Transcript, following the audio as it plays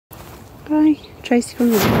Hi, Tracy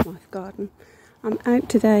from the Wildlife Garden. I'm out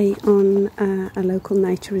today on a local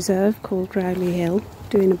nature reserve called Rowley Hill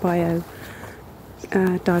doing a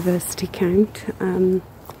biodiversity count.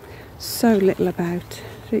 So little about,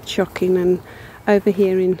 it's shocking, and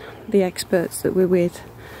overhearing the experts that we're with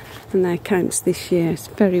and their counts this year, it's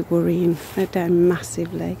very worrying. They're down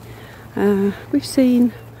massively. I've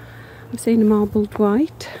seen a marbled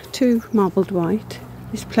white, two marbled white.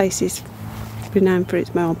 This place is renowned for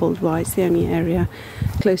its marbled white. It's the only area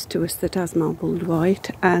close to us that has marbled white,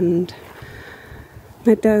 and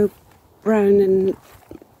meadow brown, and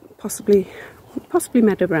possibly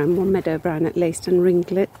meadow brown, one meadow brown at least, and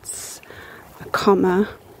ringlets, a comma,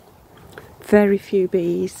 very few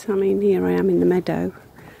bees. I mean, here I am in the meadow.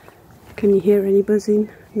 Can you hear any buzzing?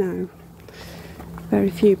 No. Very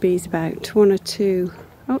few bees about. One or two.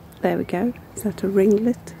 Oh, there we go. Is that a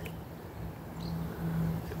ringlet?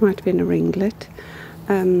 Might have been a ringlet.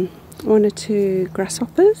 One or two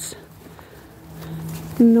grasshoppers.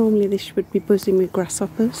 Normally this would be buzzing with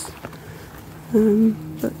grasshoppers,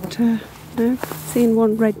 but no. Seen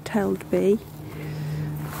one red-tailed bee.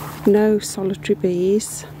 No solitary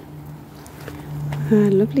bees.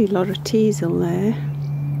 Lovely lot of teasel there.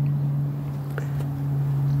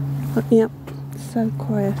 But yep, so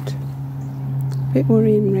quiet. A bit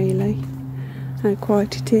worrying really, how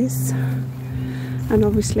quiet it is. And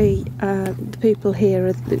obviously the people here,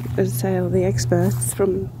 as I say, are the experts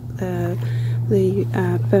from the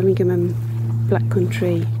Birmingham and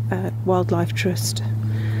Blackcountry Wildlife Trust.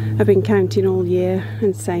 Have been counting all year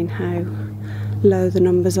and saying how low the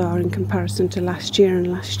numbers are in comparison to last year, and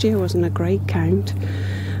last year wasn't a great count.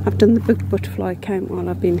 I've done the big butterfly count while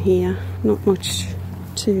I've been here. Not much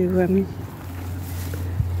to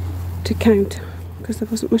count because there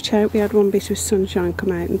wasn't much out. We had one bit of sunshine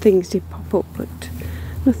come out and things did pop up, but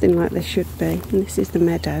nothing like they should be. And this is the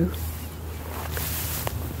meadow.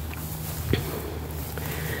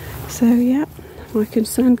 So yeah, my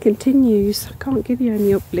concern continues. I can't give you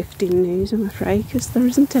any uplifting news, I'm afraid, because there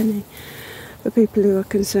isn't any for people who are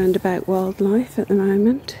concerned about wildlife at the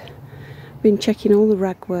moment. Been checking all the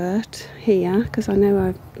ragwort here because I know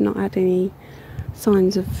I've not had any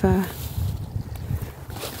signs of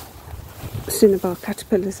cinnabar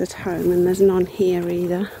caterpillars at home, and there's none here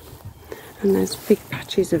either. And there's big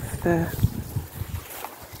patches of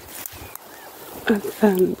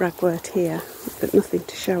ragwort here, but nothing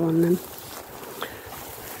to show on them.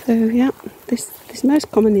 So yeah, this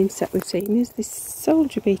most common insect we've seen is this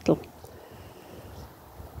soldier beetle.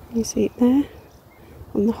 You see it there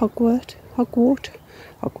on the hogwort.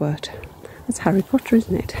 That's Harry Potter,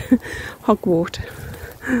 isn't it? Hogwort.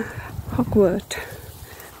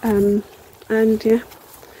 And yeah,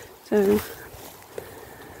 so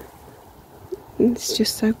it's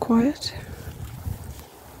just so quiet.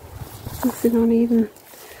 Nothing on even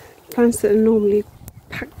plants that are normally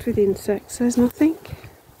packed with insects. There's nothing.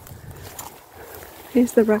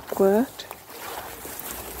 Here's the ragwort.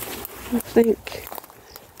 I think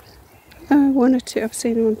one or two. I've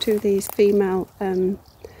seen one or two of these female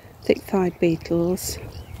thick-thighed beetles.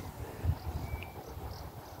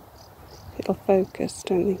 It'll focus.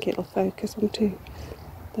 Don't think it'll focus onto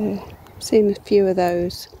there. I've seen a few of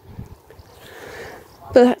those.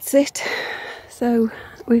 But that's it. So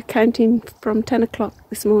we're counting from 10 o'clock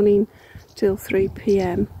this morning till 3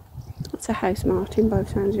 PM. That's a house martin by the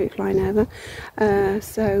sounds of it flying over.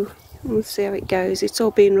 So we'll see how it goes. It's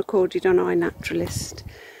all being recorded on iNaturalist.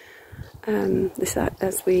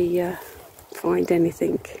 As we find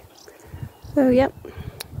anything. So yep.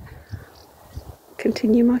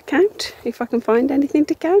 Continue my count if I can find anything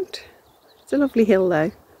to count. It's a lovely hill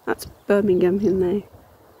though. That's Birmingham in there.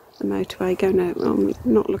 The motorway going out. Well, I'm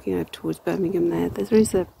not looking over towards Birmingham there. There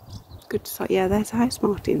is a good site. Yeah, there's a house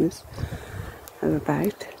martins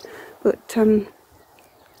about. But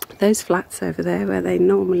those flats over there where they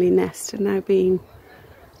normally nest are now being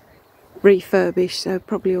refurbished, so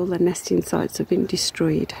probably all the nesting sites have been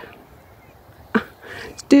destroyed.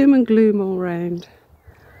 It's doom and gloom all round.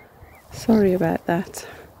 Sorry about that,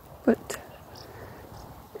 but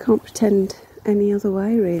can't pretend any other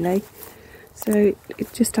way really. So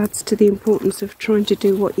it just adds to the importance of trying to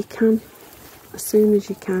do what you can as soon as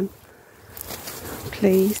you can.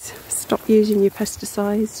 Please stop using your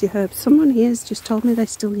pesticides, your herbs. Someone here has just told me they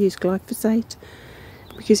still use glyphosate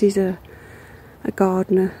because he's a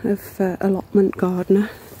gardener, allotment gardener,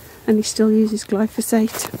 and he still uses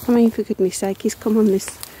glyphosate. I mean, for goodness sake, he's come on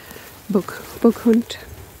this bug hunt.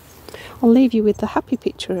 I'll leave you with the happy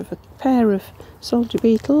picture of a pair of soldier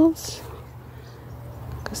beetles,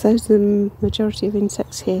 because those are the majority of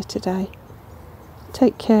insects here today.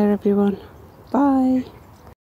 Take care everyone. Bye.